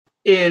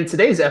In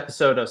today's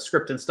episode of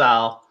Script and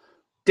Style,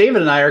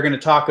 David and I are going to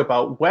talk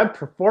about web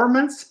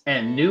performance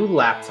and new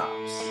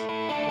laptops.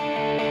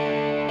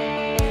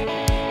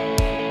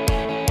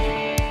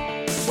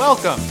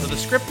 Welcome to the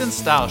Script and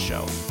Style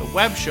Show, the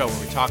web show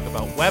where we talk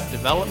about web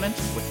development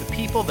with the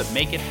people that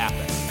make it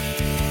happen.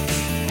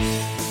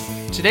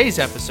 Today's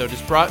episode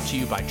is brought to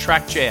you by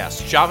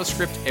Track.js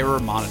JavaScript Error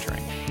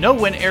Monitoring. Know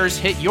when errors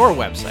hit your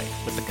website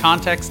with the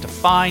context to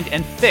find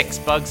and fix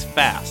bugs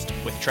fast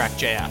with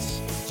Track.js.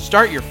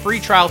 Start your free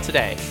trial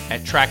today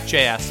at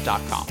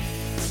trackjs.com.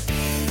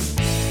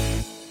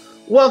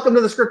 Welcome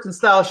to the Script and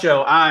Style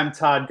Show. I'm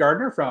Todd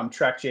Gardner from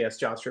Track.js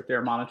JavaScript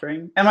Error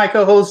Monitoring, and my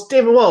co-host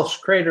David Walsh,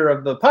 creator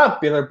of the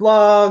popular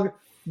blog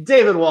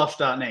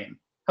davidwalsh.name.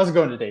 How's it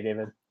going today,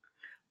 David?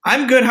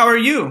 I'm good. How are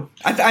you?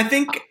 I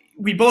think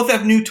we both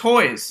have new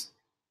toys.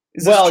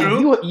 Is this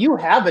true? Well, you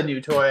have a new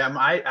toy.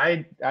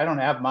 I don't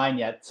have mine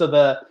yet.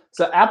 So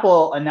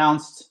Apple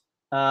announced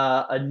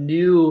a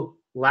new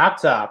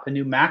laptop, a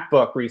new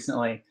MacBook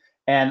recently,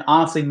 and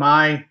honestly,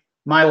 my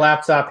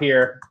laptop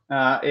here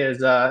is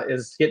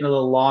getting a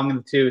little long in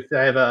the tooth.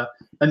 I have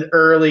an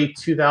early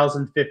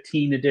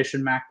 2015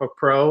 edition MacBook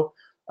Pro.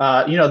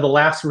 The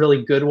last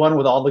really good one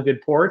with all the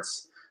good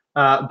ports.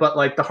 But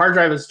like the hard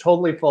drive is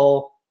totally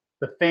full.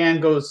 The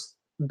fan goes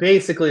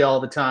basically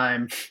all the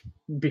time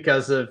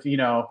because of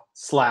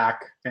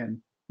Slack and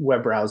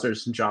web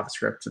browsers and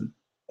JavaScript and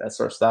that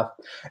sort of stuff.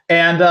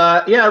 And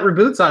it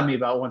reboots on me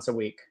about once a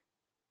week.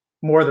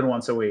 More than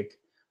once a week.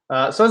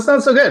 So it's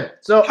not so good.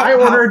 So I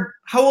ordered...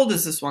 How old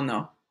is this one,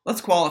 though? Let's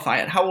qualify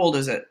it. How old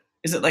is it?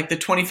 Is it like the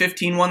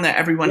 2015 one that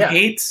everyone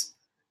hates?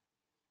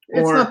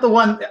 It's not the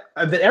one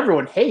that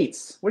everyone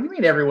hates. What do you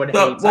mean everyone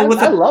hates? I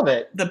love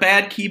it. The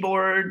bad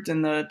keyboard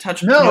and the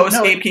touch no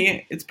escape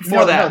key? It's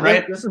before that,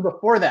 right? This is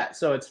before that.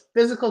 So it's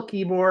physical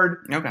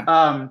keyboard. Okay.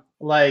 It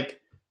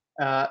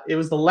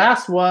was the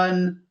last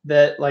one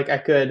that I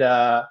could...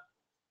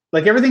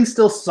 everything's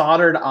still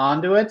soldered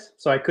onto it,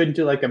 so I couldn't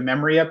do a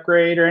memory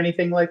upgrade or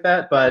anything like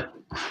that. But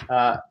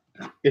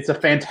it's a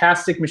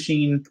fantastic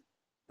machine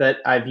that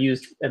I've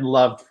used and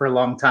loved for a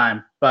long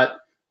time. But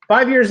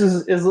 5 years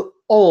is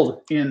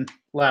old in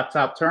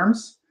laptop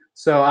terms,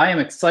 so I am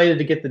excited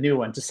to get the new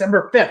one.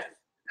 December 5th,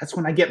 that's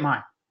when I get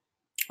mine.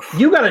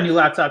 You got a new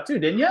laptop too,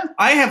 didn't you?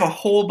 I have a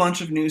whole bunch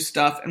of new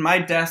stuff, and my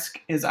desk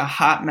is a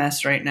hot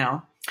mess right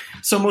now.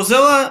 So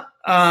Mozilla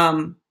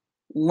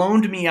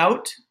loaned me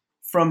out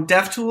from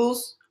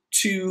DevTools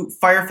to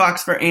Firefox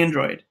for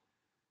Android.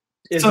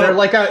 Is there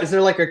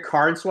a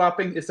card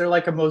swapping? Is there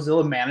like a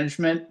Mozilla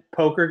management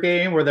poker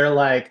game where they're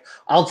like,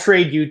 I'll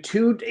trade you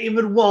 2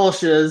 David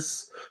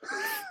Walshes?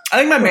 I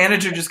think my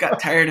manager just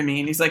got tired of me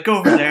and he's like, go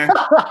over there.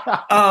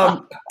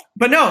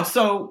 But no,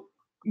 so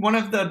one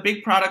of the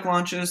big product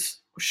launches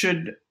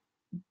should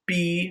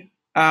be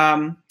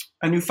a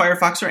new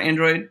Firefox for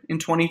Android in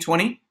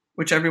 2020,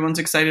 which everyone's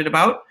excited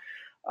about.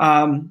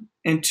 And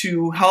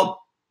to help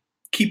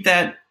keep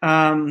that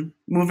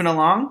moving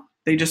along,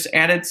 they just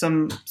added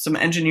some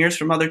engineers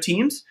from other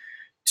teams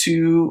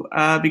to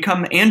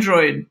become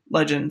Android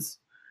legends.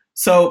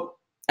 So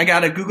I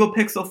got a Google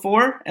Pixel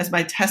 4 as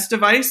my test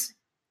device,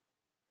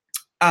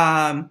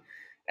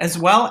 as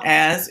well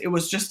as it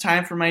was just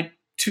time for my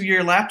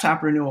 2-year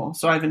laptop renewal.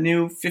 So I have a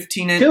new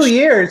 15-inch. 2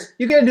 years?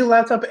 You get a new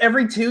laptop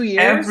every 2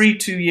 years? Every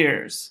 2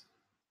 years.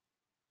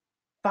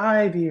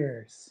 5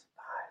 years.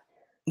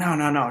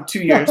 No,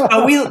 2 years.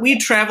 But we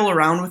travel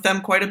around with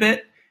them quite a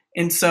bit,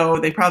 and so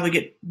they probably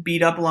get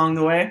beat up along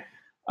the way.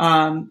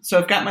 So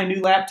I've got my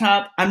new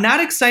laptop. I'm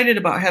not excited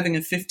about having a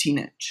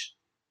 15-inch.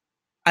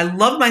 I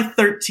love my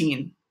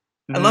 13.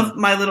 I love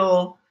my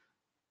little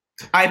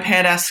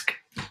iPad-esque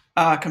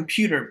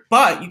computer,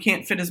 but you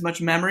can't fit as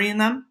much memory in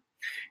them.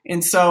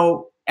 And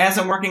so as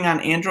I'm working on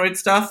Android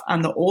stuff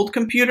on the old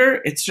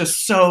computer, it's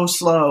just so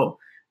slow,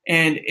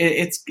 and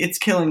it's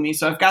killing me.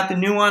 So I've got the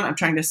new one. I'm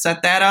trying to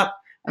set that up.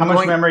 How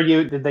much memory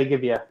did they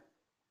give you?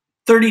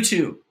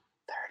 32.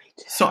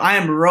 So I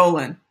am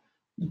rolling.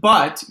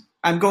 But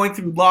I'm going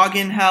through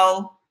login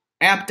hell,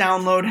 app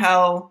download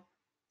hell,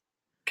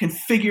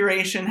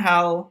 configuration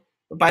hell.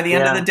 But by the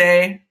end of the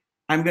day,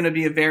 I'm going to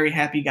be a very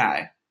happy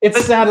guy.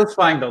 It's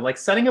satisfying, though. Like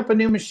setting up a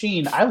new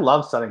machine. I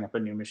love setting up a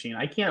new machine.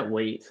 I can't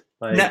wait.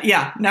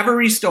 Never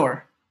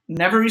restore.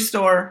 Never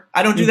restore.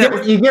 I don't do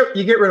that. You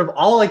get rid of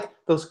all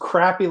those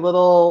crappy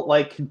little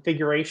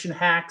configuration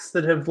hacks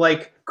that have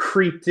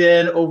creeped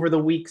in over the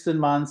weeks and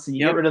months, and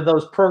you get rid of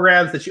those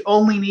programs that you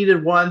only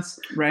needed once.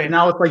 Right. But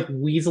now it's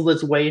weaseled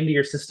its way into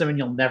your system, and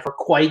you'll never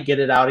quite get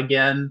it out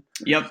again.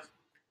 Yep.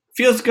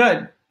 Feels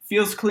good.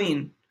 Feels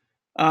clean.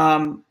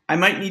 I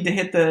might need to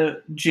hit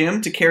the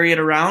gym to carry it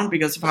around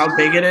because of how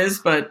big it is,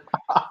 but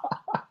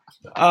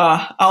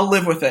I'll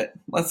live with it.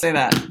 Let's say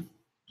that.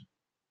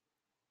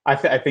 I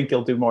think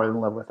you'll do more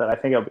than live with it. I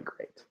think it'll be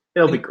great.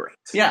 It'll be great.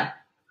 Yeah.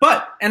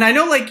 And I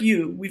know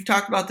you, we've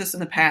talked about this in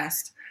the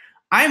past,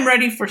 I'm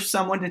ready for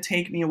someone to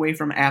take me away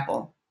from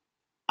Apple.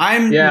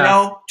 I'm,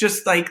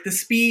 just the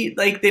speed,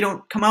 they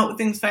don't come out with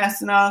things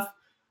fast enough.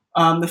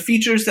 The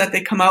features that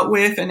they come out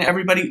with and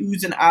everybody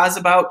oohs and ahs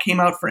about came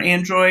out for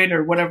Android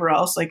or whatever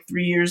else like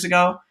 3 years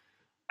ago.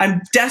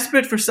 I'm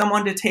desperate for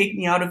someone to take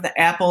me out of the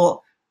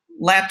Apple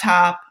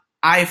laptop,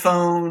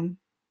 iPhone,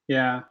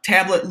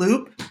 tablet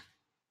loop.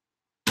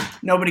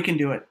 Nobody can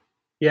do it.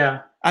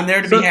 Yeah. I'm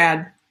there to be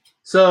had.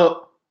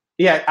 So,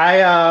 yeah,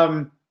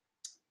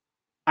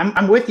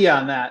 I'm with you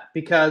on that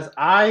because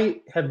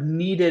I have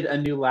needed a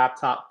new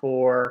laptop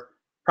for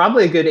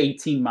probably a good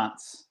 18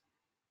 months.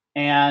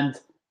 And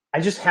I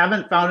just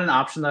haven't found an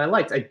option that I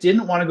liked. I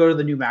didn't want to go to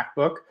the new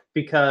MacBook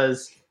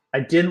because I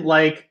didn't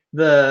like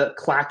the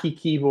clacky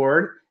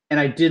keyboard, and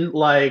I didn't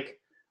like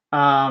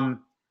it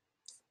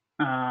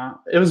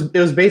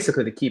was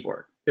basically the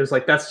keyboard. It was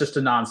like, that's just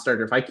a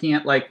non-starter. If I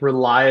can't like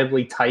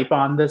reliably type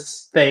on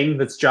this thing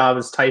that's job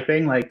is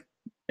typing, like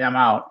I'm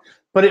out.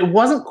 But it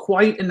wasn't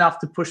quite enough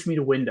to push me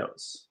to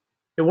Windows.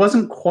 It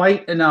wasn't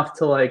quite enough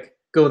to like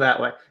go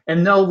that way.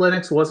 And no,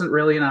 Linux wasn't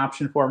really an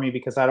option for me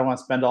because I don't want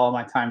to spend all of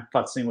my time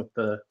futzing with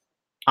the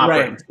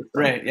operating system.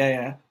 Right,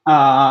 yeah.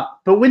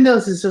 But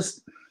Windows is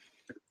just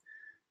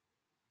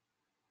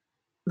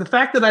the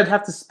fact that I'd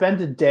have to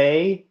spend a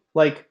day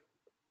like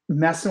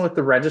messing with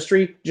the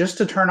registry just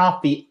to turn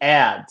off the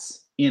ads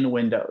in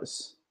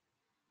Windows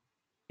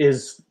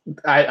is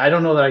I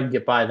don't know that I can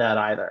get by that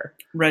either.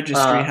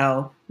 Registry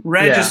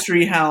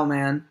hell,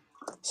 man.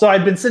 So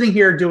I've been sitting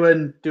here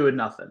doing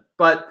nothing,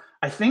 but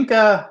I think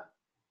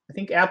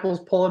Apple's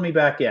pulling me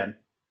back in.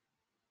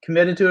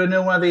 Committed to a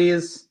new one of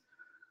these.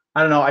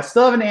 I don't know. I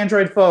still have an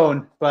Android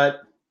phone,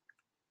 but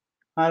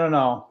I don't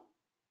know.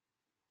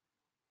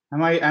 I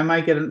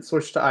might get it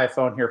switched to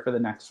iPhone here for the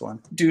next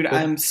one. Dude,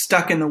 I'm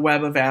stuck in the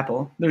web of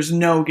Apple. There's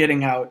no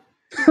getting out.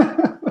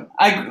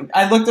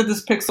 I looked at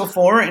this Pixel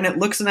 4 and it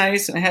looks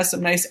nice and it has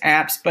some nice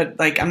apps, but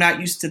like I'm not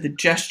used to the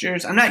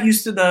gestures. I'm not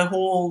used to the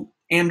whole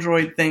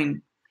Android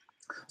thing.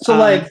 So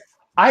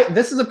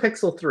this is a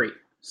Pixel 3.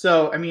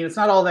 So I mean it's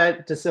not all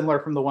that dissimilar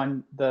from the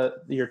one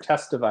your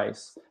test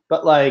device,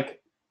 but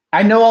like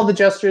I know all the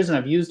gestures and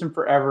I've used them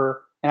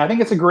forever and I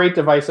think it's a great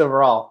device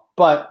overall,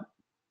 but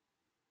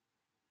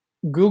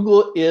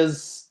Google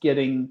is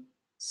getting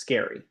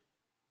scary.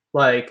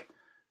 Like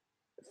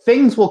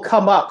things will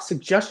come up,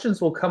 suggestions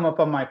will come up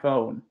on my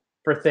phone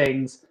for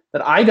things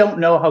that I don't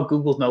know how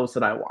Google knows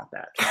that I want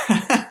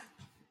that.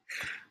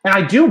 And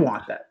I do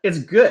want that. It's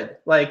good.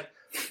 Like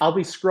I'll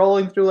be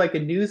scrolling through like a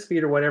news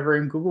feed or whatever,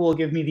 and Google will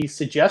give me these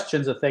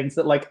suggestions of things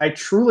that like I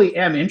truly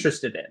am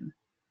interested in.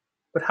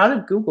 But how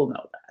did Google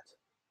know that?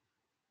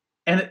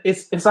 And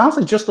it's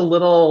honestly just a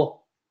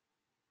little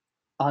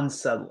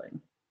unsettling.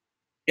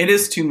 It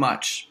is too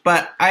much,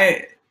 but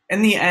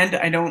in the end,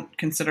 I don't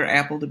consider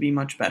Apple to be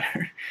much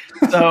better.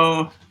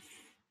 So,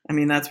 I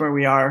mean, that's where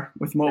we are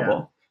with mobile.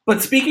 Yeah.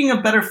 But speaking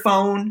of better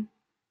phone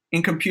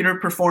and computer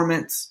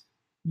performance,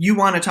 you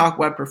want to talk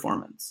web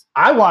performance.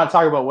 I want to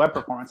talk about web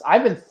performance.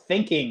 I've been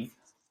thinking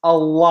a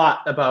lot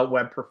about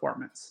web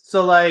performance.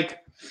 So, like,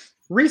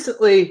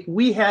 recently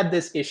we had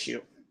this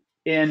issue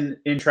in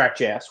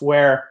Track.js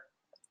where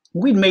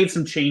we made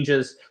some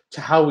changes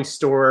to how we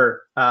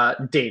store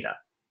data.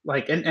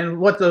 Like, and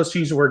what those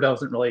changes were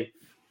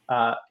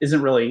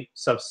isn't really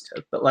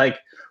substantive, but like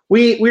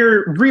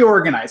we're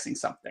reorganizing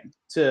something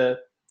to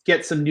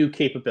get some new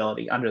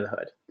capability under the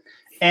hood.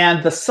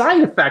 And the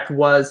side effect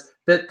was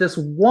that this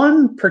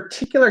one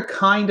particular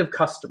kind of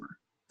customer,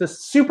 this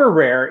super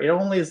rare, it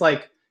only is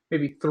like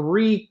maybe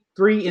three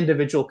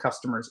individual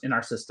customers in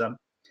our system,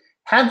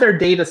 had their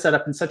data set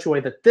up in such a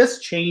way that this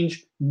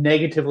change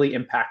negatively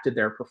impacted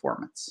their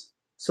performance.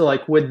 So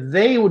like when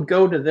they would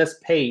go to this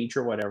page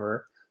or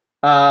whatever,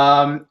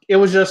 it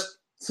was just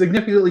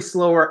significantly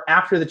slower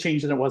after the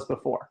change than it was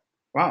before.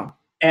 Wow.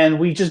 And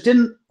we just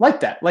didn't like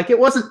that. Like it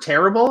wasn't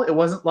terrible. It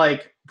wasn't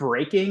like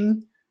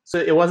breaking. So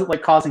it wasn't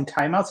like causing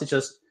timeouts. It's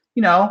just,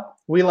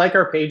 we like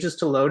our pages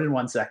to load in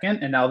 1 second.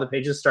 And now the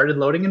pages started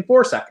loading in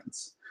 4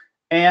 seconds.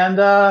 And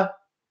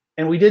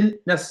we didn't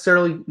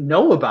necessarily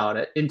know about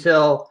it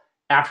until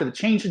after the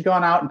change had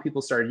gone out and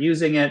people started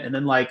using it. And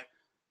then like,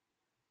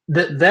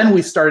 then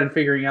we started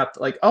figuring out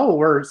like, oh,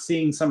 we're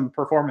seeing some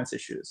performance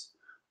issues.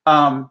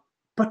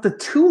 But the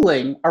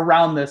tooling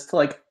around this to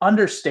like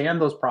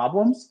understand those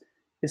problems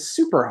is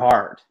super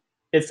hard.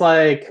 It's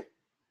like,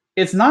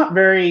 it's not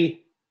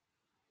very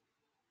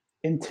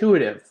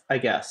intuitive, I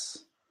guess,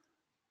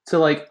 to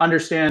like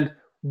understand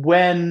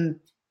when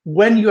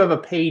you have a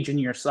page in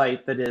your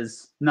site that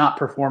is not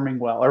performing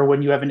well, or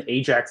when you have an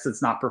Ajax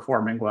that's not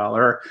performing well,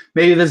 or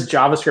maybe this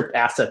JavaScript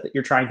asset that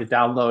you're trying to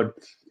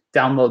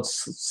download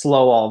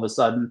slow all of a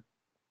sudden.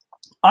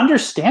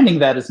 Understanding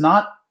that is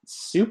not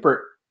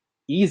super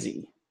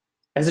easy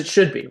as it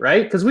should be,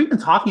 right? Because we've been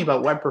talking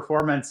about web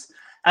performance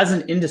as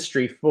an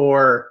industry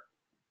for,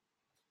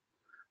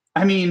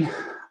 I mean,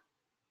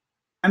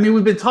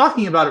 we've been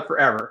talking about it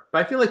forever,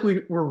 but I feel like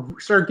we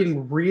started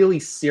getting really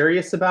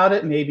serious about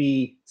it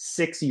maybe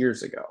 6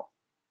 years ago,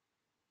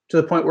 to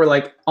the point where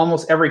like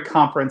almost every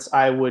conference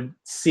I would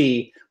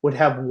see would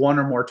have one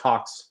or more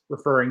talks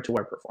referring to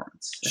web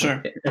performance.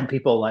 Sure. And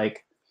people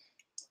like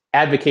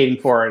advocating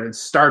for it, and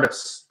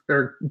startups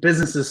or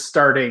businesses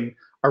starting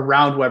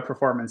around web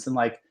performance and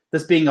like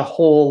this being a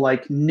whole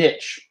like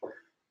niche,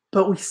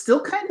 but we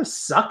still kind of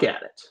suck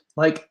at it.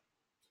 Like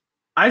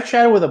I've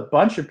chatted with a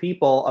bunch of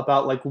people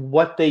about like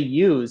what they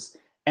use,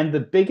 and the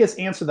biggest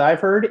answer that I've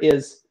heard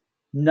is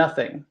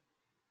nothing.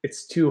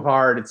 It's too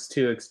hard. It's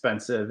too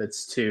expensive.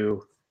 It's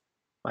too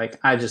like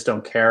I just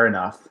don't care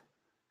enough,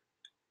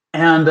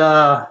 and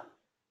that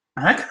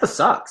kind of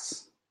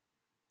sucks.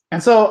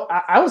 And so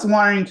I was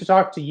wanting to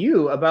talk to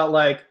you about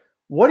like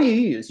what do you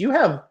use? You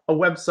have a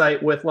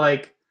website with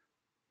like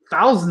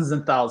thousands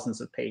and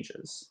thousands of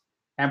pages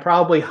and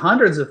probably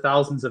hundreds of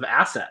thousands of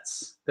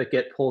assets that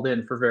get pulled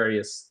in for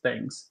various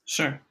things.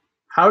 Sure.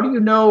 How do you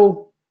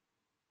know?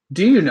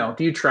 Do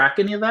you track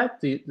any of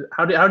that?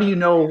 How do you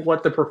know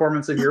what the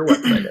performance of your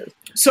website is?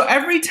 So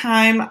every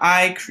time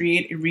I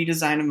create a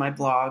redesign of my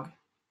blog,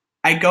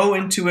 I go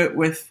into it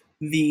with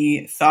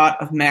the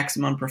thought of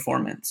maximum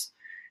performance.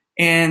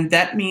 And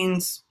that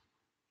means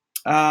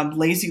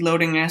lazy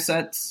loading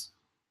assets,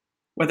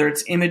 whether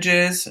it's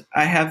images.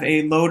 I have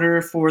a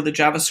loader for the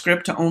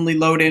JavaScript to only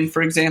load in,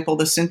 for example,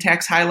 the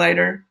syntax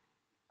highlighter.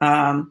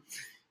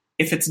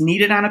 If it's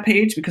needed on a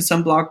page, because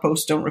some blog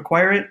posts don't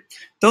require it.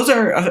 Those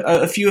are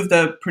a few of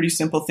the pretty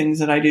simple things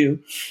that I do.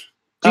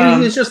 Do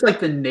you use just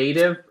like the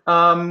native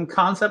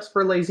concepts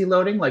for lazy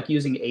loading, like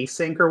using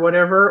async or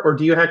whatever? Or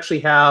do you actually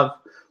have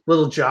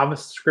little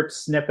JavaScript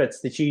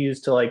snippets that you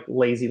use to like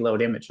lazy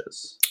load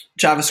images?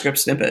 JavaScript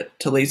snippet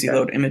to lazy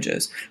load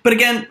images. But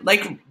again,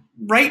 like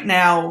right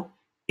now,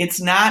 it's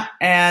not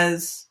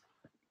as...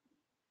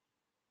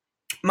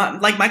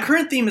 My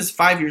current theme is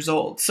 5 years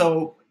old,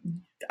 so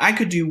I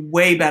could do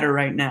way better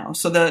right now.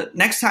 So the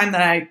next time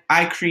that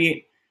I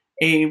create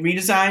a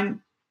redesign,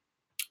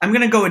 I'm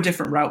going to go a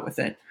different route with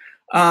it.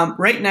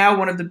 Right now,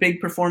 one of the big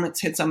performance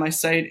hits on my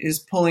site is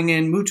pulling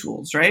in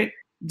MooTools, right?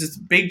 This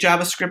big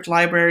JavaScript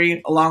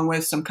library along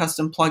with some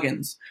custom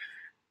plugins.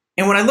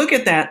 And when I look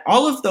at that,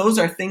 all of those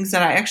are things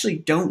that I actually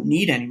don't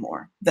need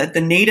anymore, that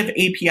the native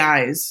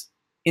APIs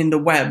in the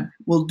web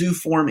will do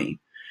for me.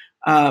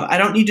 I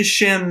don't need to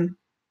shim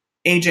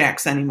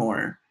Ajax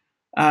anymore.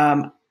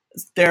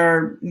 There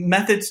are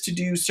methods to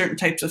do certain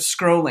types of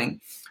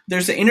scrolling.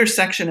 There's an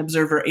intersection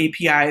observer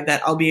API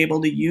that I'll be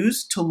able to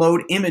use to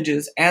load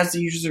images as the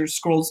user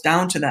scrolls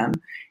down to them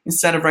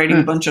instead of writing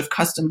a bunch of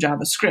custom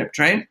JavaScript,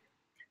 right?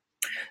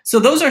 So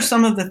those are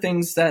some of the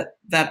things that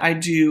I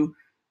do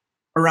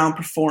around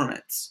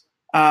performance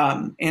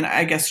and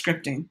I guess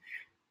scripting.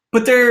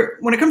 But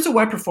when it comes to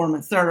web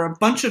performance, there are a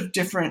bunch of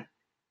different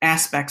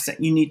aspects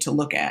that you need to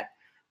look at.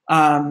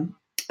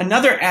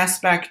 Another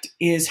aspect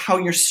is how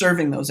you're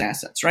serving those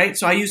assets, right?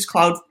 So I use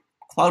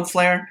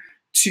Cloudflare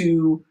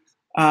to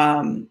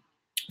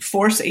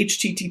force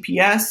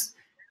HTTPS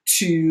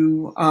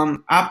to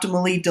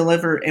optimally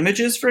deliver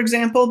images, for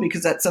example,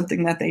 because that's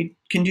something that they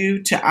can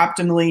do to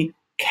optimally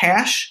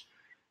cache.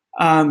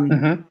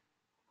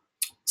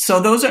 So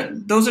those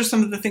are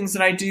some of the things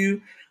that I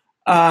do.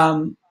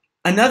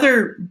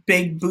 Another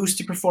big boost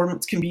to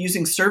performance can be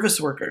using service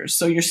workers.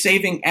 So you're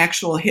saving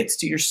actual hits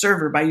to your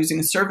server by using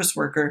a service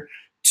worker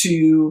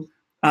to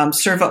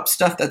serve up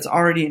stuff that's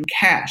already in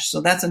cache. So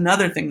that's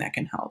another thing that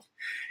can help.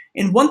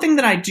 And one thing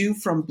that I do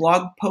from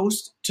blog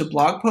post to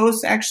blog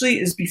post actually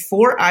is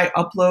before I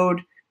upload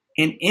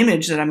an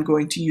image that I'm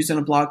going to use in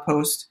a blog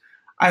post,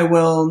 I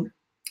will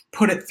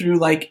put it through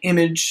like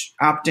Image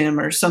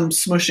Optim or some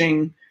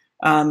smushing,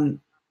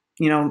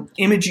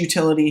 image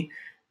utility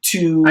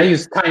to... I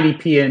use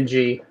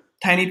TinyPNG.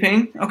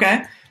 TinyPing,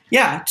 okay.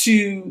 Yeah,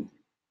 to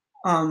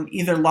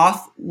either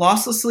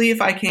losslessly,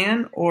 if I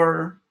can,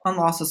 or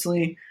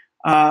unlosslessly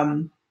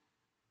optimize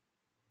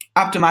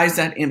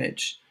that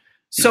image.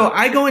 So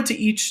I go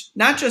into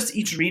not just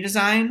each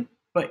redesign,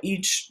 but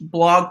each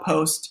blog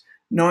post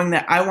knowing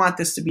that I want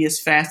this to be as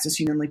fast as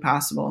humanly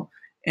possible.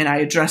 And I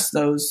address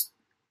those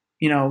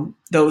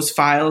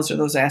files or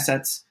those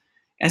assets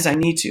as I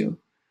need to.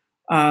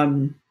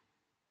 I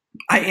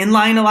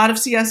inline a lot of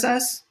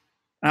CSS,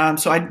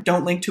 so I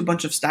don't link to a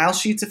bunch of style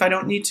sheets if I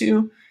don't need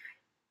to.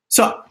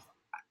 So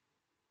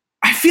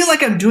I feel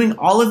like I'm doing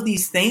all of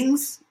these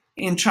things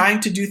and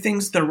trying to do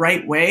things the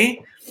right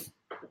way.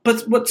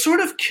 But what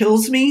sort of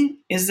kills me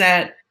is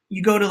that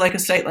you go to like a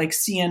site like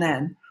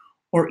CNN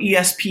or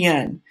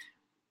ESPN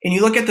and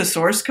you look at the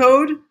source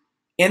code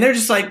and they're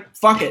just like,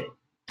 fuck it.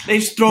 They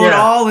just throw it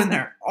all in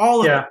there, all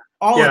of it.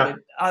 All of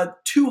it,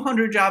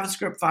 200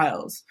 JavaScript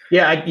files.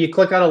 Yeah, you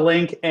click on a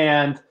link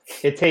and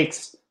it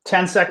takes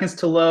 10 seconds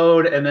to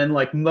load, and then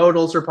like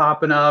modals are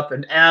popping up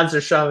and ads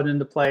are shoving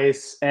into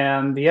place,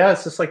 and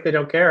it's just like they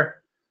don't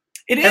care.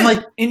 It is, and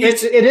like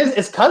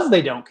it's because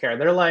they don't care.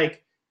 They're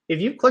like, if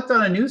you've clicked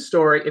on a news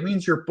story, it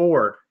means you're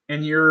bored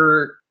and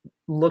you're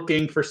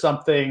looking for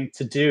something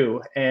to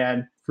do,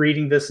 and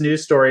reading this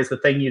news story is the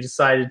thing you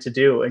decided to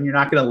do, and you're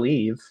not going to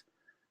leave.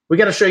 We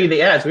got to show you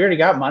the ads. We already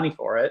got money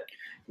for it.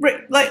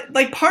 Right,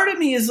 like part of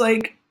me is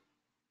like,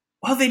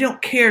 well, they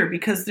don't care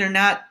because they're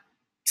not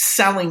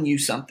selling you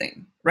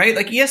something, right?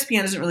 Like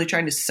ESPN isn't really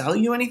trying to sell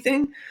you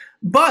anything,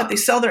 but they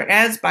sell their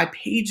ads by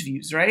page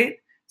views, right?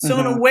 So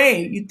in a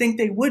way, you'd think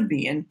they would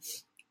be. And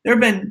there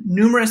have been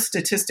numerous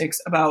statistics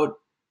about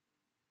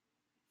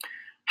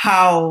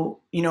how,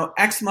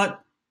 X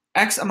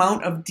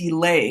amount of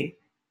delay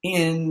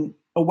in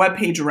a web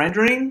page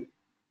rendering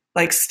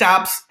like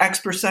stops X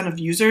percent of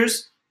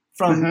users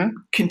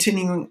from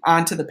continuing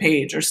onto the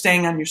page or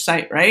staying on your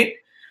site, right?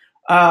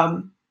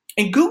 And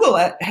Google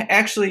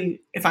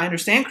actually, if I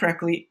understand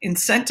correctly,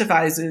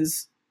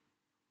 incentivizes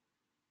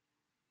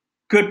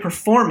good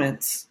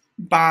performance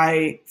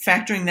by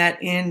factoring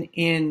that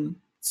in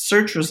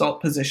search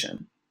result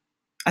position.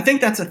 I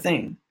think that's a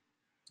thing.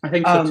 I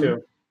think so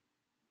too.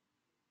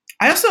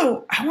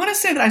 I want to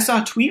say that I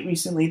saw a tweet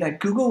recently that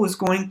Google was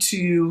going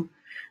to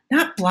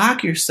not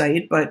block your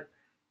site, but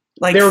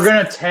like they were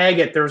going to tag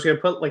it. They were going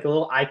to put like a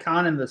little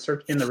icon in the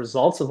search in the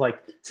results of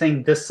like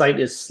saying this site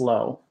is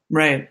slow.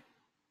 Right.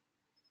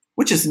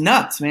 Which is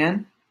nuts,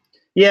 man.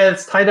 Yeah,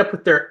 it's tied up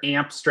with their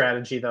AMP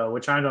strategy though,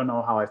 which I don't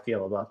know how I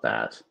feel about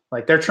that.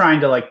 Like they're trying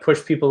to like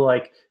push people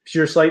like, if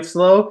your site's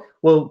slow,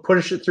 we'll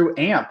push it through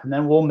AMP and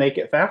then we'll make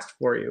it fast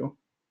for you.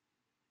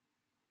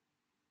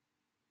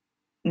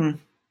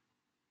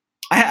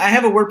 I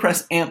have a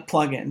WordPress AMP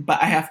plugin, but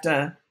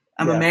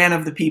I'm a man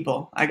of the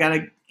people. I got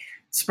to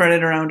spread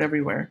it around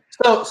everywhere.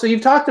 So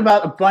you've talked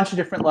about a bunch of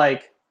different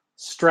like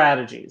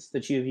strategies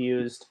that you've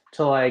used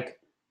to like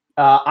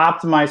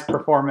optimize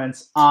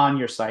performance on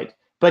your site.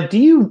 But do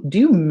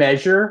you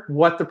measure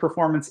what the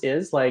performance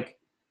is? Like,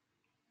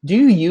 do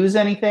you use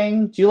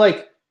anything? Do you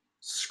like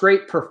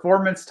scrape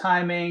performance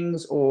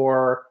timings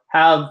or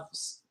have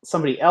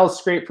somebody else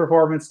scrape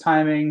performance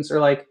timings? Or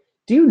like,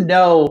 do you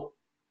know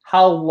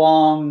how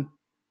long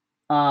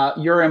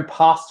your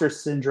imposter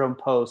syndrome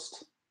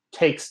post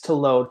takes to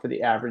load for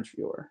the average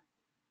viewer?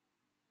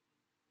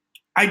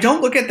 I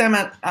don't look at them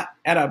at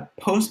a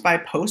post by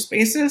post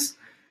basis,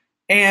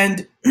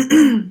 and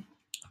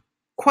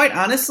quite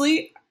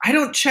honestly, I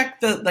don't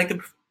check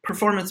the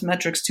performance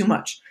metrics too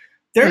much.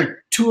 There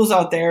are tools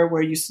out there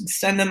where you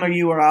send them a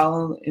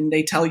URL and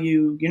they tell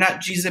you you're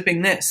not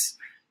gzipping this,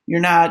 you're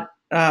not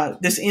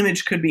this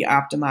image could be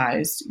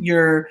optimized,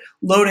 you're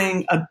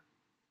loading a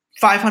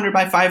 500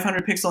 by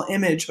 500 pixel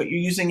image, but you're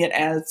using it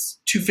as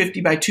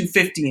 250 by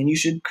 250 and you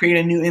should create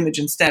a new image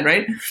instead,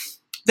 right?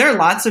 There are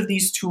lots of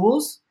these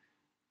tools.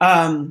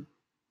 And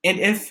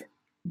if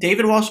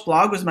David Walsh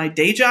Blog was my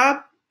day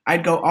job,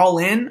 I'd go all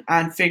in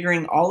on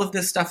figuring all of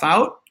this stuff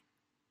out.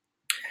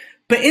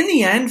 But in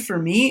the end, for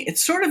me,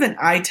 it's sort of an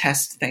eye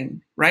test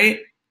thing,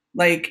 right?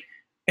 Like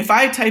if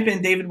I type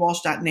in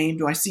davidwalsh.name,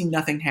 do I see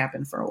nothing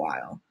happen for a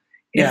while?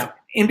 Yeah.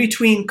 In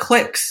between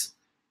clicks,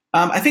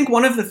 I think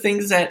one of the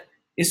things that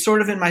is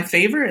sort of in my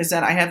favor is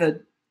that I have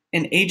an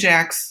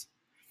Ajax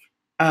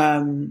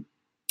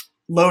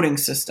loading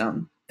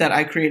system that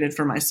I created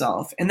for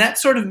myself. And that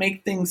sort of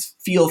makes things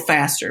feel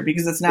faster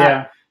because it's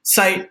not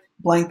site,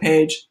 blank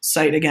page,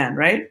 site again,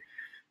 right?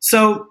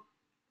 So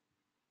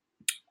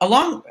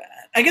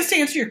I guess to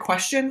answer your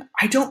question,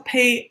 I don't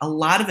pay a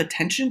lot of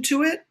attention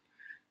to it.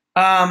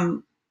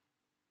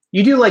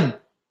 You do like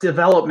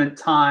development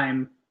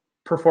time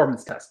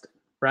performance testing,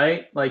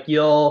 right? Like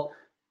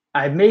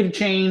I've made a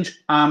change.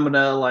 I'm going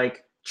to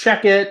like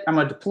check it. I'm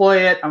going to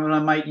deploy it.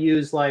 Might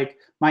use like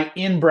my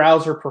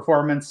in-browser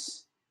performance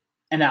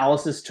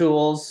analysis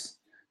tools.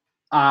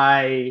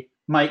 I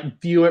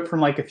might view it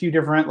from like a few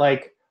different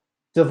like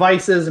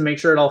devices and make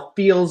sure it all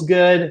feels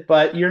good,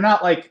 but you're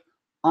not like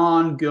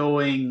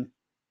ongoing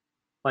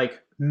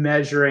like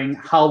measuring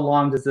how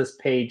long does this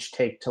page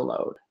take to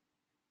load,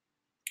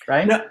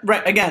 right? No,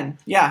 right. Again,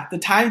 yeah, the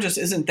time just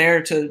isn't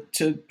there to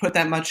put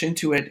that much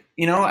into it.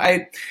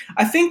 I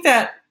think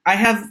that I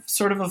have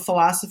sort of a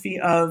philosophy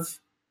of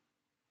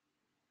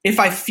if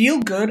I feel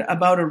good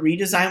about a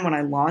redesign when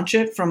I launch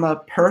it from a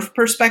perf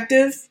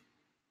perspective,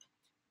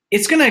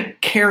 it's going to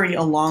carry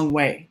a long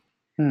way.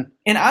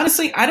 And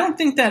honestly, I don't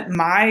think that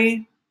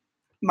my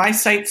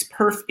site's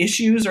perf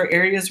issues or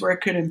areas where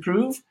it could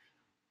improve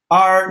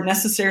are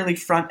necessarily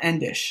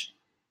front-endish.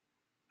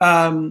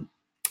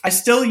 I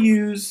still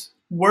use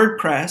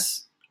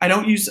WordPress. I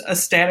don't use a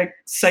static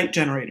site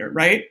generator,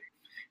 right?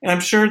 And I'm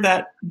sure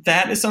that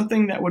is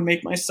something that would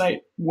make my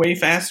site way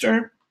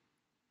faster.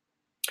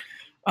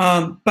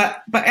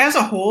 But as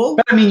a whole,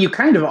 but I mean, you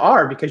kind of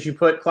are because you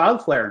put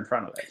Cloudflare in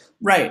front of it,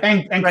 right?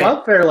 And right.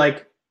 Cloudflare,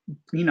 like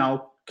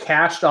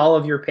cached all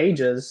of your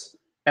pages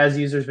as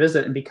users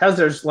visit, and because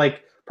there's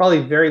like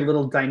probably very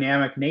little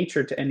dynamic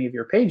nature to any of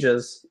your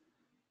pages.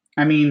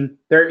 I mean,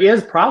 there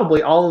is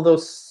probably all of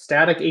those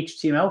static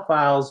HTML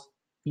files,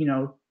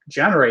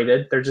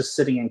 generated. They're just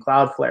sitting in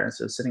Cloudflare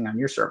instead of sitting on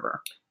your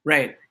server.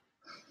 Right.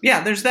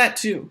 Yeah, there's that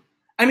too.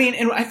 I mean,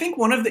 and I think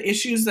one of the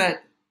issues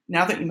that,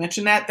 now that you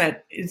mention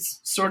that is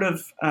sort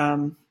of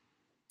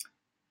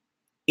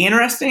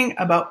interesting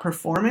about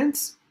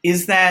performance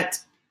is that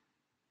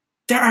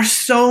there are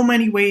so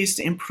many ways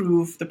to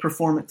improve the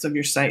performance of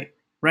your site,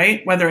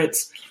 right? Whether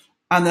it's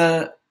on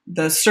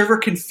the server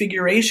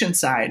configuration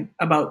side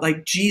about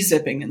like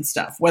gzipping and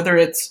stuff, whether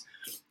it's,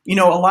 a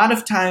lot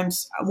of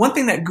times, one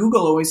thing that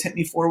Google always hit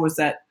me for was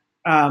that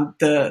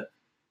the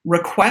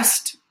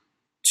request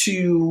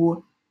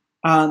to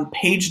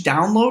page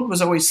download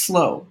was always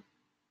slow,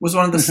 was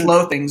one of the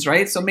slow things,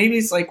 right? So maybe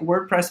it's like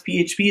WordPress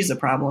PHP is a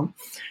problem.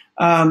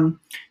 You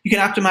can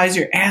optimize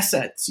your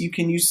assets. You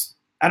can use,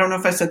 I don't know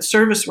if I said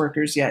service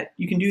workers yet.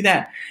 You can do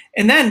that.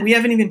 And then we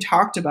haven't even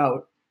talked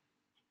about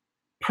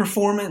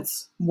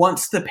performance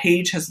once the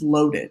page has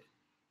loaded,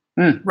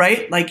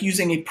 right? Like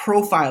using a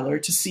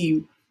profiler to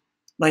see,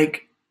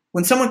 like,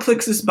 when someone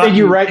clicks this button.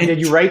 Did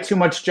you write too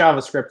much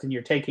JavaScript and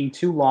you're taking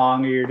too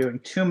long, or you're doing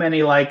too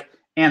many like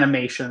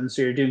animations,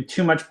 or you're doing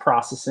too much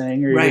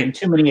processing, or you're doing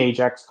too many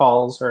AJAX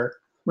calls, or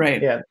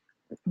yeah.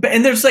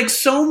 And there's like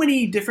so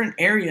many different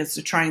areas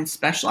to try and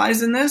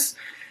specialize in this,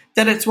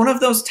 that it's one of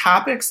those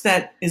topics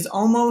that is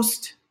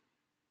almost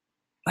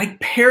like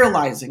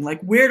paralyzing.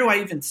 Like, where do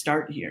I even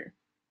start here?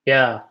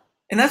 Yeah.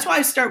 And that's why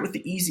I start with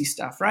the easy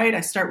stuff, right?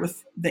 I start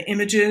with the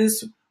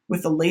images,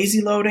 with the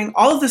lazy loading,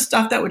 all of the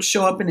stuff that would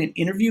show up in an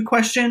interview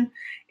question.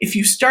 If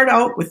you start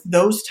out with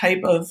those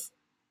type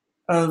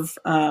of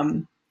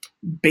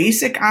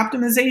basic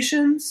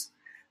optimizations,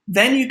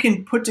 then you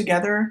can put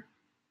together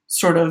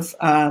sort of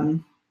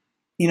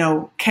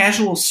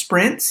casual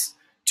sprints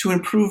to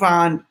improve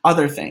on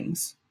other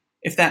things,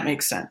 if that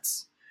makes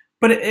sense.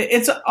 But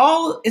it's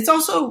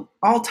also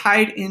all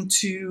tied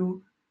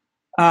into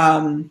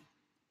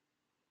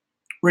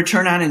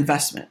return on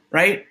investment,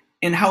 right?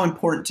 And how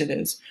important it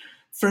is.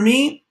 For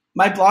me,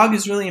 my blog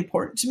is really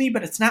important to me,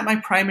 but it's not my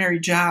primary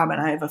job,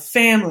 and I have a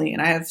family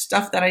and I have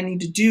stuff that I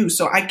need to do.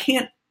 So I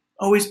can't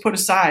always put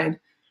aside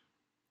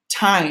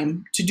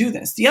time to do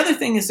this. The other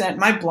thing is that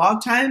my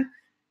blog time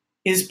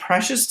is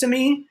precious to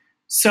me.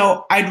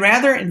 So I'd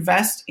rather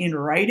invest in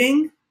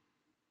writing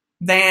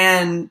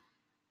than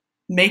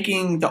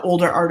making the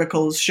older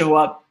articles show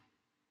up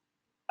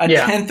a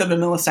tenth of a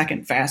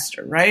millisecond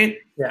faster, right?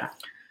 Yeah.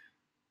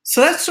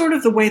 So that's sort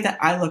of the way that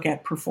I look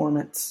at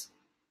performance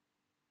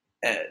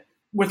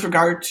with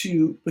regard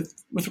to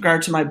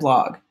my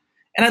blog.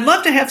 And I'd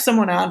love to have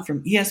someone on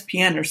from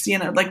ESPN or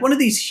CNN, like one of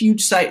these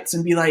huge sites,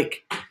 and be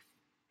like,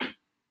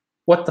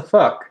 what the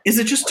fuck? Is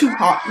it just too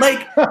hot?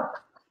 Like,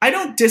 I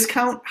don't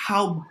discount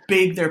how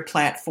big their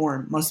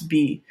platform must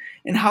be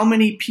and how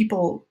many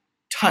people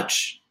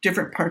touch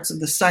different parts of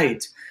the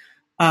site.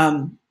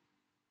 But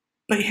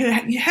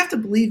you have to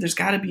believe there's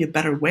got to be a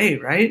better way,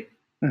 right?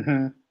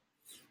 Mm-hmm.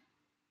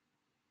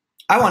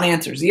 I want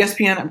answers.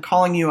 ESPN, I'm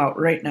calling you out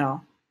right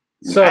now.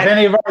 So if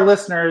any of our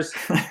listeners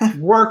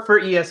work for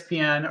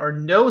ESPN or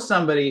know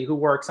somebody who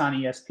works on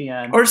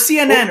ESPN or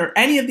CNN or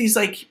any of these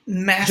like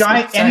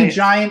massive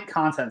giant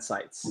content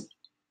sites,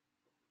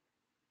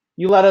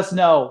 you let us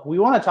know. We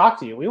want to talk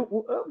to you. We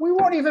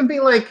won't even be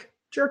like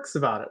jerks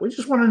about it. We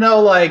just want to know,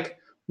 like,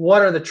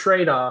 what are the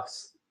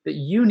trade-offs that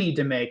you need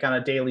to make on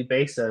a daily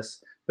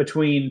basis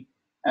between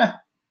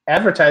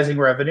advertising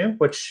revenue,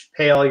 which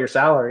pay all your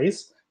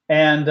salaries,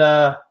 and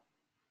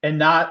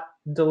not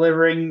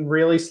delivering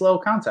really slow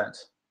content.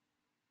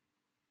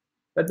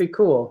 That'd be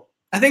cool.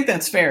 I think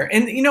that's fair.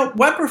 And,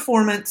 web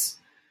performance,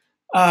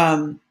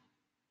 I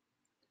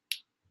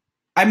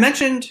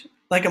mentioned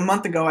like a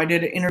month ago, I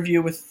did an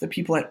interview with the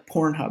people at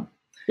Pornhub.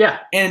 Yeah.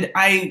 And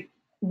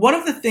one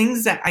of the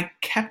things that I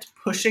kept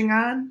pushing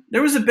on,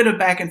 there was a bit of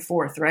back and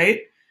forth,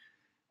 right?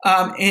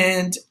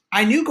 And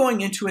I knew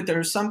going into it, there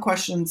were some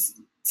questions,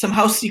 some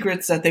house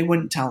secrets that they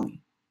wouldn't tell me.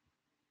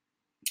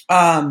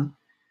 And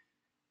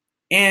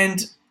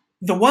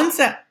the ones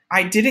that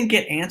I didn't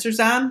get answers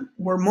on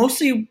were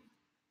mostly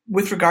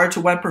with regard to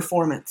web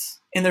performance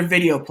in their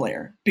video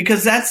player,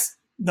 because that's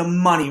the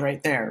money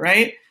right there,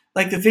 right?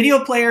 Like the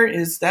video player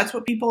that's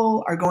what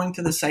people are going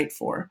to the site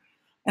for.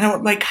 And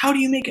I'm like, how do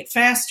you make it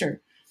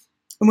faster?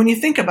 And when you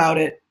think about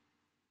it,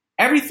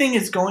 everything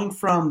is going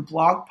from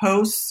blog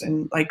posts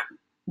and like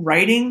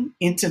writing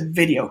into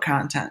video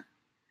content.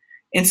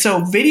 And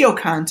so video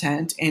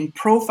content and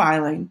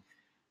profiling,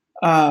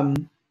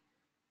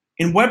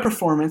 in web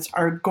performance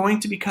are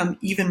going to become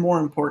even more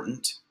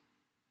important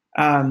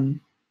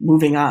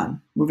moving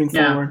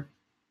forward.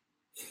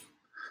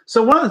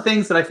 So one of the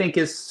things that I think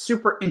is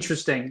super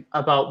interesting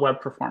about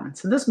web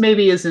performance, and this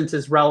maybe isn't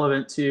as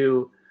relevant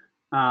to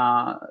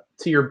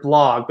your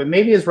blog, but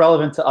maybe is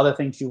relevant to other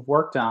things you've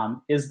worked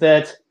on, is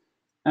that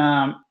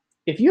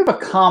if you have a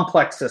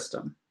complex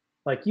system,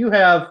 like you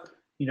have,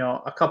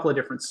 a couple of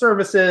different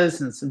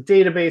services and some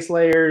database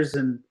layers,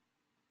 and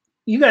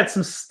you got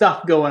some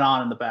stuff going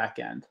on in the back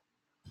end.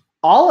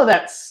 All of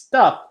that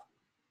stuff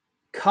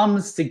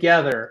comes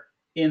together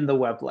in the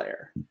web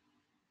layer.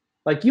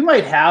 Like you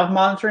might have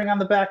monitoring on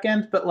the back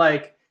end, but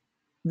like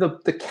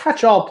the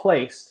catch-all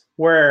place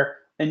where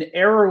an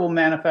error will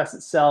manifest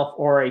itself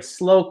or a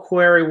slow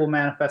query will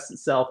manifest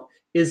itself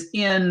is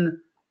in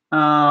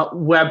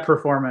web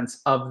performance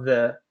of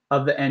the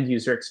end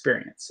user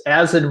experience.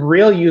 As a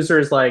real user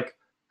is like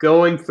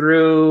going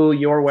through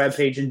your web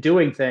page and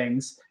doing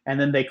things, and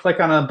then they click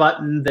on a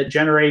button that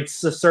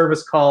generates a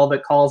service call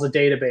that calls a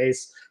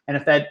database. And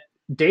if that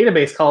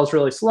database call is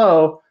really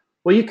slow,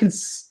 well, you can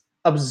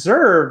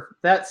observe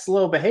that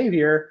slow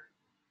behavior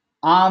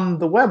on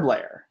the web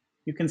layer.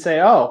 You can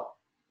say, oh,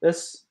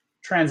 this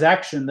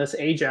transaction, this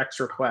AJAX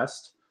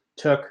request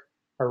took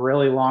a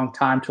really long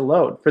time to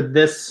load for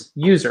this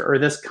user or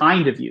this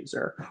kind of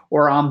user,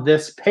 or on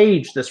this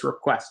page, this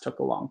request took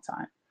a long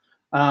time.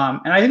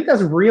 And I think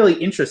that's really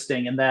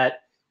interesting in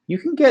that you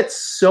can get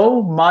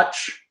so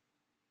much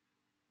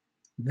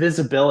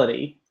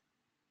visibility,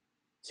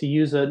 to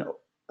use an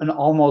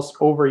almost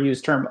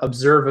overused term,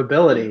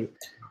 observability.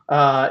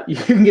 You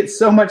can get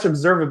so much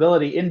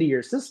observability into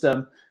your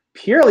system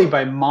purely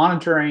by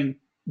monitoring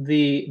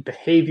the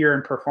behavior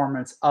and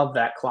performance of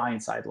that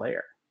client-side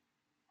layer.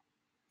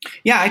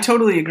 Yeah, I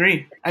totally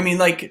agree. I mean,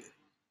 like,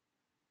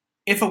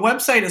 if a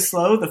website is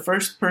slow, the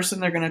first person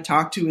they're going to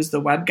talk to is the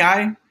web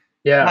guy,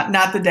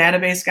 not the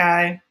database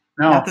guy,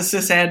 not the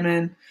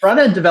sysadmin.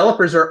 Front-end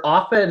developers are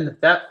often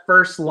that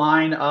first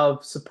line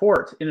of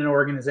support in an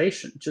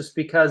organization, just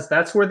because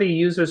that's where the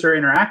users are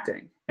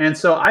interacting. And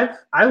so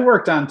I've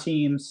worked on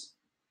teams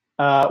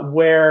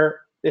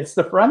where it's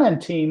the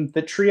front-end team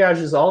that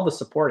triages all the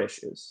support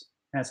issues.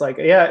 And it's like,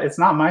 yeah, it's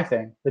not my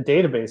thing. The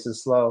database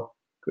is slow.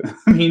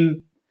 I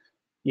mean,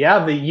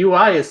 yeah, the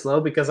UI is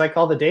slow because I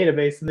call the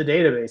database and the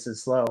database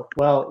is slow.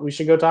 Well, we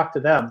should go talk to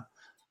them.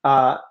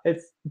 But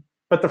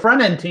the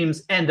front-end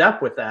teams end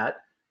up with that.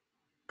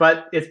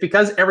 But it's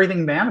because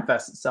everything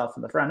manifests itself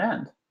in the front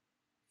end.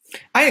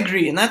 I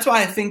agree. And that's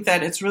why I think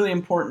that it's really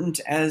important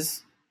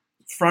as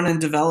front-end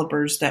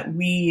developers that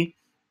we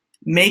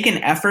make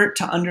an effort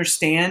to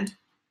understand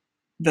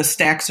the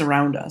stacks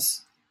around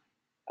us.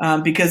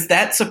 Because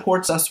that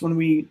supports us when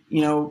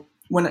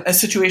when a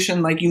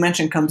situation like you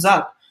mentioned comes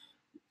up,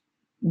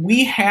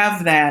 we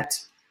have that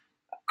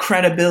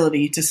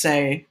credibility to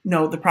say,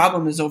 no, the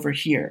problem is over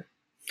here.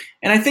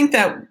 And I think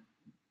that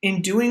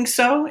in doing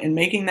so and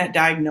making that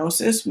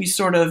diagnosis, we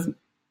sort of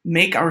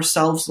make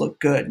ourselves look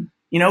good.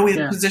 We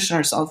position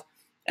ourselves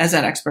as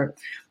that expert.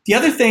 The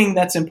other thing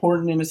that's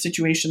important in a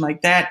situation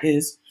like that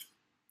is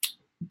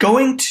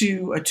going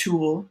to a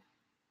tool,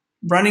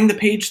 running the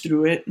page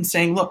through it and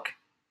saying, look,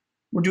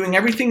 we're doing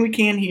everything we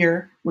can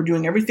here. We're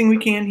doing everything we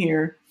can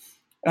here.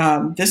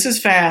 This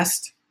is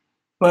fast,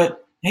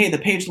 but hey, the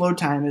page load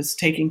time is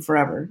taking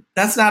forever.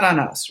 That's not on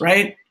us,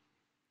 right?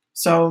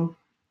 So,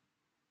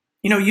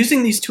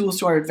 using these tools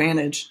to our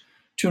advantage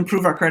to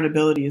improve our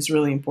credibility is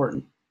really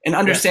important, and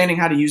understanding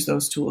how to use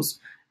those tools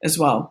as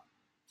well.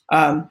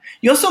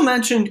 You also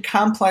mentioned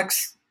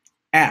complex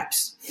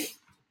apps.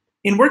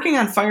 In working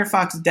on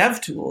Firefox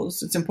dev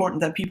tools, it's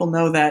important that people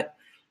know that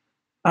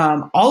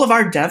all of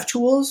our dev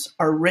tools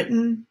are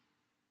written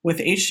with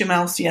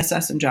HTML,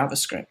 CSS, and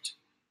JavaScript.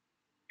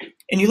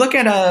 And you look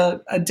at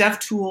a dev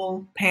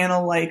tool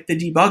panel like the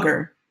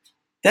debugger,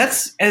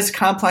 that's as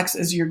complex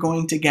as you're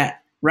going to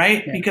get,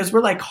 right? Yeah. Because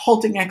we're like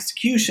halting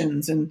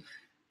executions and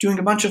doing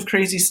a bunch of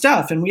crazy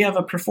stuff. And we have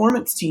a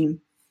performance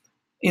team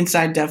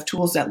inside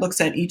DevTools that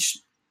looks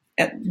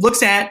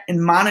at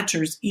and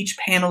monitors each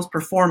panel's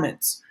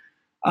performance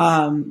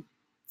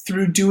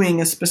through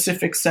doing a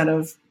specific set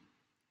of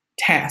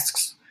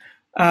tasks.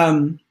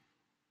 And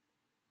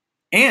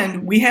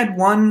we had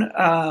one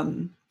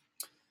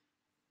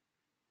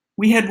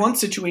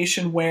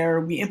situation where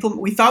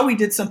we thought we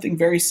did something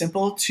very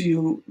simple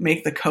to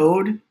make the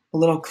code a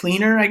little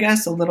cleaner, I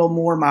guess, a little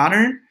more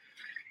modern,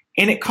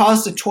 and it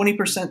caused a 20%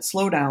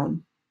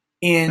 slowdown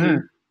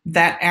in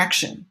that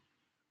action.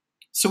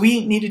 So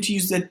we needed to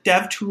use the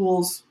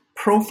DevTools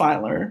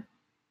profiler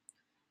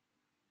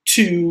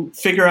to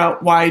figure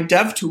out why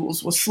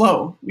DevTools was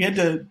slow. We had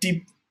to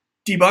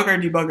debug our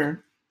debugger.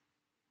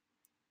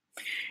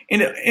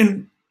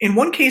 And in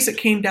one case, it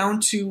came down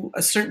to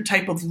a certain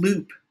type of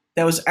loop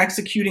that was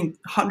executing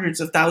hundreds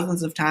of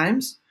thousands of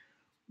times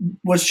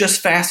was just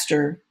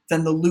faster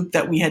than the loop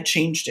that we had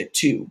changed it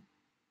to.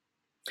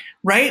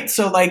 Right?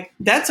 So like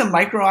that's a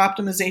micro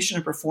optimization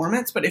of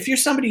performance. But if you're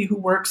somebody who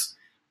works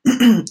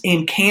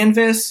in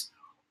Canvas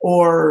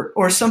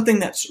or something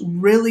that's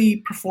really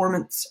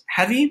performance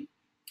heavy,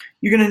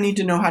 you're going to need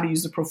to know how to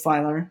use the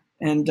profiler.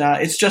 And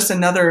it's just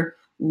another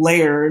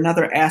layer,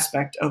 another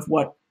aspect of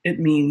what it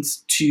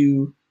means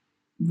to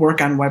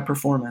work on web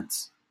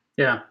performance.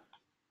 Yeah.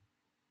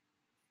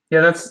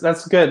 Yeah,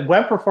 that's good.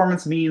 Web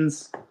performance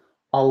means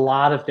a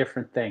lot of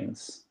different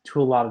things to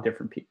a lot of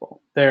different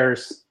people.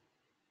 There's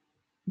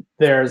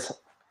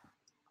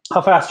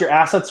how fast your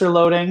assets are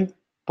loading,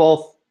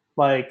 both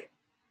like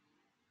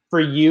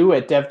for you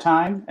at dev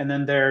time, and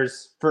then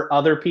there's for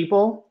other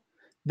people.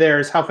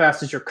 There's how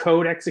fast is your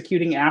code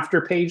executing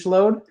after page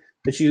load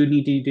that you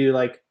need to do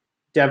like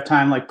dev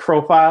time, like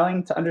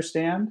profiling to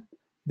understand.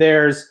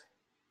 There's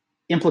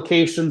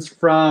implications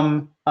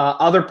from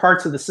other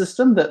parts of the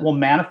system that will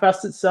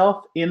manifest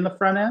itself in the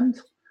front end.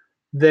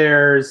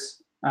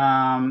 There's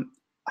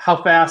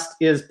how fast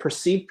is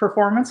perceived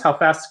performance? How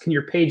fast can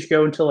your page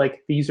go until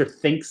like the user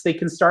thinks they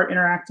can start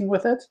interacting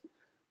with it?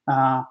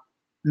 And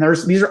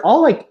these are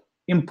all like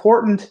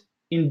important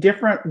in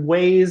different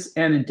ways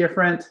and in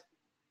different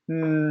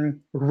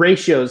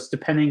ratios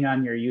depending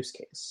on your use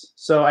case.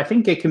 So I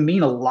think it can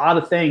mean a lot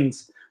of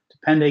things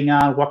depending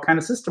on what kind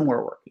of system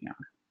we're working on.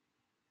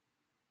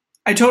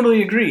 I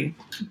totally agree.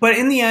 But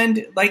in the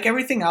end, like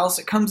everything else,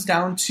 it comes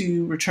down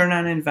to return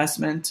on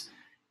investment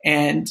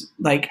and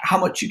like how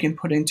much you can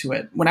put into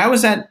it. When I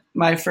was at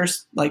my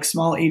first like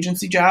small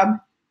agency job,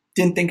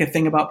 didn't think a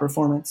thing about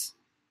performance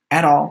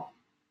at all.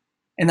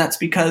 And that's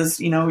because,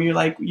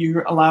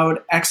 you're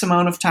allowed X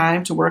amount of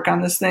time to work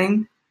on this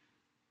thing.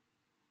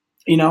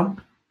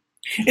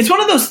 It's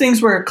one of those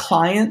things where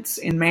clients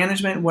in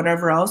management,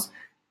 whatever else,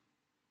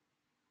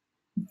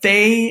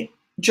 they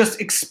just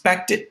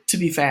expect it to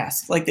be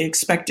fast. Like they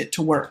expect it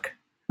to work.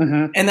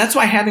 Mm-hmm. And that's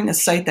why having a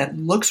site that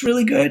looks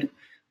really good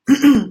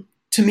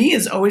to me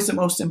is always the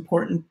most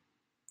important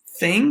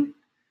thing,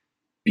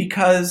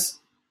 because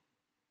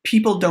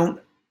people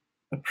don't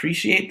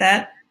appreciate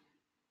that.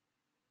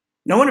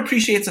 No one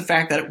appreciates the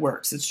fact that it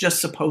works. It's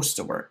just supposed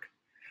to work.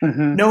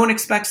 Mm-hmm. No one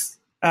expects,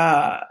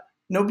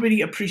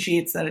 nobody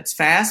appreciates that it's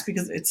fast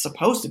because it's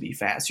supposed to be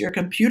fast. You're a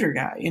computer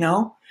guy,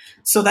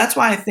 So that's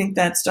why I think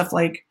that stuff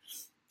like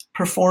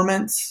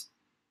performance,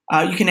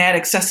 you can add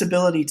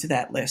accessibility to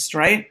that list,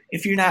 right?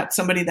 If you're not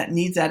somebody that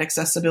needs that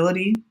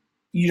accessibility,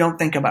 you don't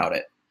think about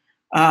it.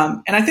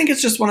 And I think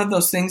it's just one of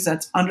those things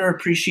that's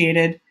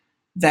underappreciated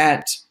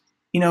that,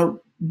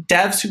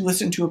 devs who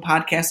listen to a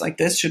podcast like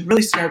this should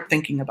really start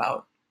thinking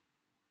about.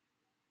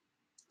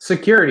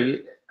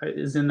 Security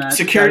is in that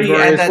security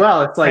category as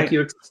well. It's like right.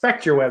 You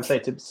expect your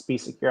website to be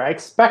secure. I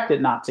expect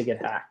it not to get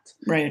hacked.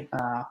 Right.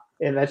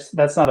 And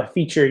that's not a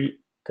feature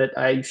that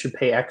I should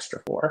pay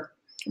extra for.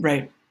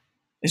 Right.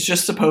 It's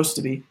just supposed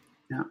to be.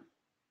 Yeah.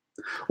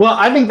 Well,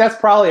 I think that's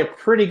probably a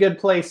pretty good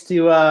place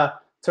to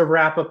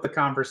wrap up the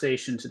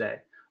conversation today.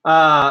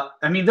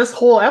 This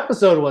whole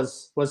episode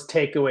was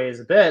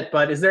takeaways a bit,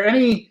 but is there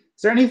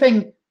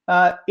anything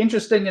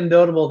interesting and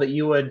notable that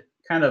you would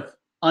kind of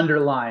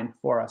underline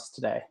for us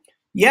today?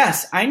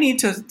 Yes, I need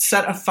to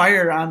set a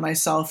fire on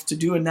myself to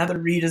do another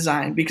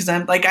redesign, because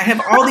I'm like, I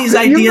have all these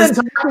ideas. You've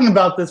been talking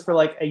about this for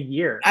like a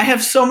year. I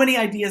have so many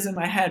ideas in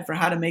my head for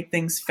how to make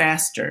things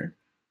faster.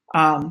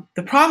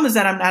 The problem is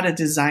that I'm not a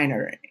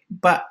designer,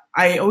 but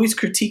I always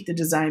critique the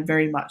design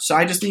very much. So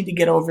I just need to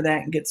get over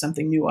that and get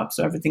something new up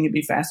so everything can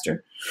be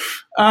faster.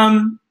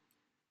 The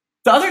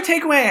other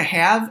takeaway I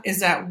have is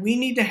that we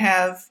need to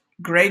have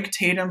Greg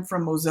Tatum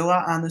from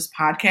Mozilla on this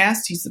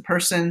podcast. He's the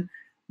person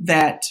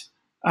that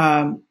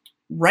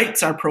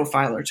writes our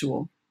profiler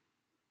tool.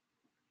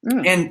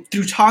 And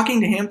through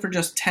talking to him for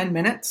just 10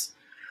 minutes,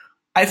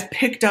 I've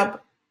picked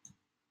up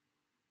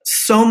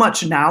so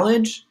much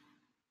knowledge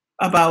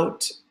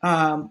about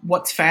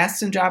what's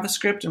fast in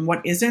JavaScript and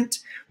what isn't.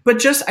 But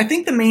just, I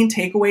think the main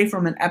takeaway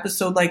from an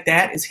episode like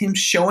that is him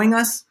showing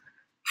us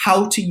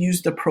how to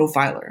use the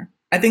profiler.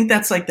 I think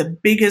that's like the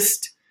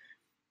biggest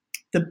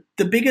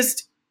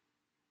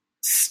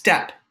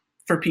step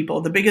for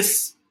people, the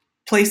biggest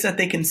place that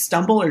they can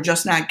stumble or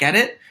just not get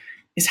it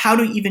is how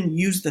to even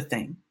use the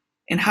thing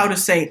and how to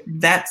say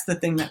that's the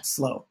thing that's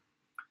slow.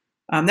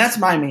 That's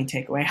my main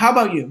takeaway. How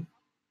about you?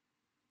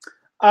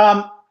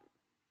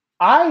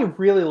 I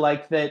really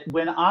like that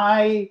when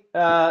I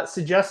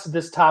suggested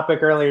this topic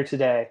earlier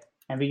today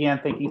and began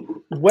thinking,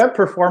 web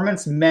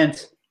performance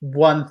meant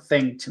one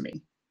thing to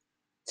me.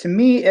 To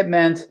me, it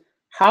meant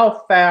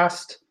how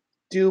fast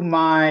do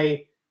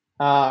my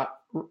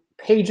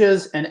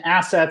pages and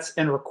assets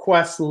and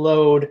requests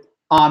load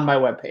on my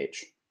web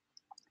page.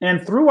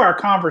 And through our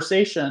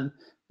conversation,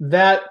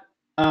 that's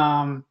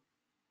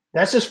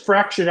just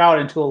fractured out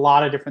into a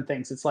lot of different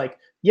things. It's like,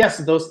 yes,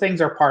 those things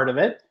are part of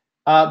it.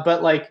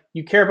 But like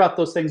you care about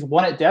those things,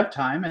 one at dev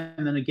time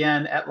and then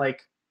again at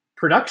like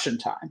production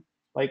time,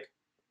 like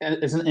in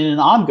an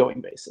ongoing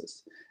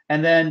basis.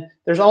 And then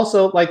there's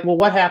also like, well,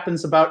 what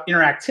happens about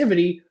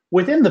interactivity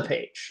within the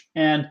page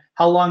and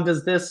how long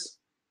does this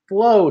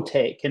flow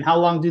take and how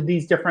long do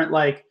these different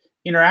like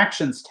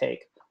interactions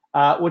take,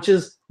 which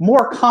is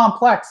more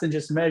complex than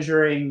just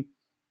measuring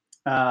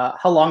how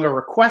long a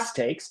request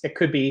takes. It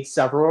could be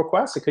several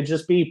requests. It could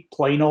just be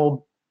plain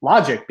old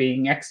logic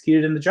being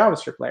executed in the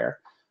JavaScript layer.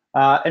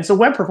 And so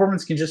web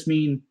performance can just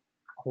mean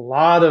a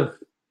lot of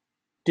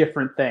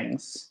different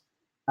things.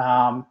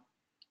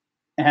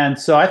 And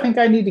so I think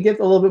I need to get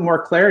a little bit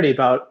more clarity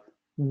about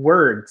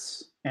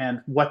words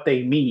and what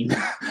they mean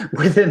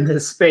within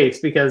this space,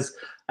 because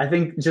I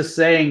think just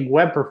saying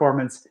web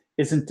performance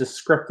isn't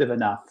descriptive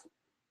enough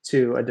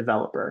to a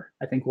developer.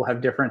 I think we'll have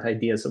different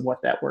ideas of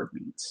what that word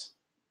means.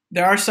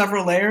 There are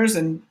several layers,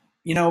 and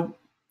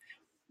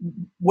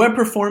web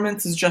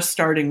performance is just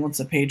starting once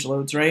a page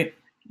loads, right?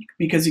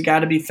 Because you got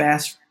to be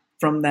fast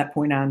from that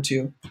point on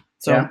too.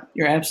 So yeah.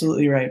 You're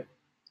absolutely right.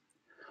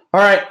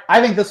 All right.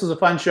 I think this was a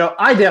fun show.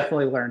 I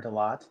definitely learned a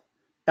lot.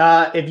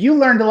 If you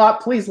learned a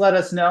lot, please let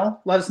us know.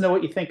 Let us know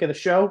what you think of the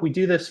show. We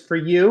do this for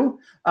you.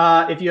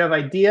 If you have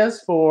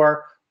ideas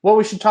for what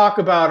we should talk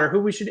about or who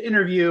we should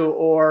interview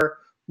or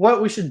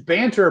what we should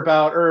banter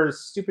about or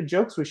stupid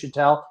jokes we should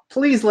tell,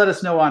 please let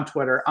us know on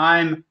Twitter.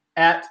 I'm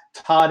at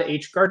Todd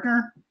H.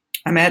 Gardner.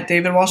 I'm at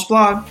David Walsh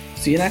Blog.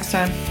 See you next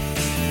time.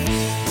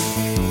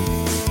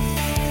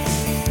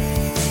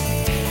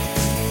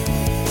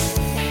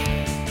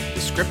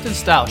 The Script and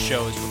Style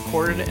show is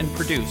recorded and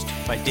produced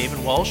by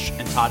David Walsh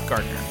and Todd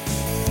Gardner.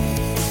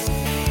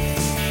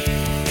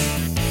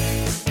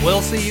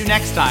 We'll see you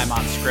next time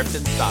on Script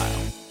and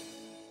Style.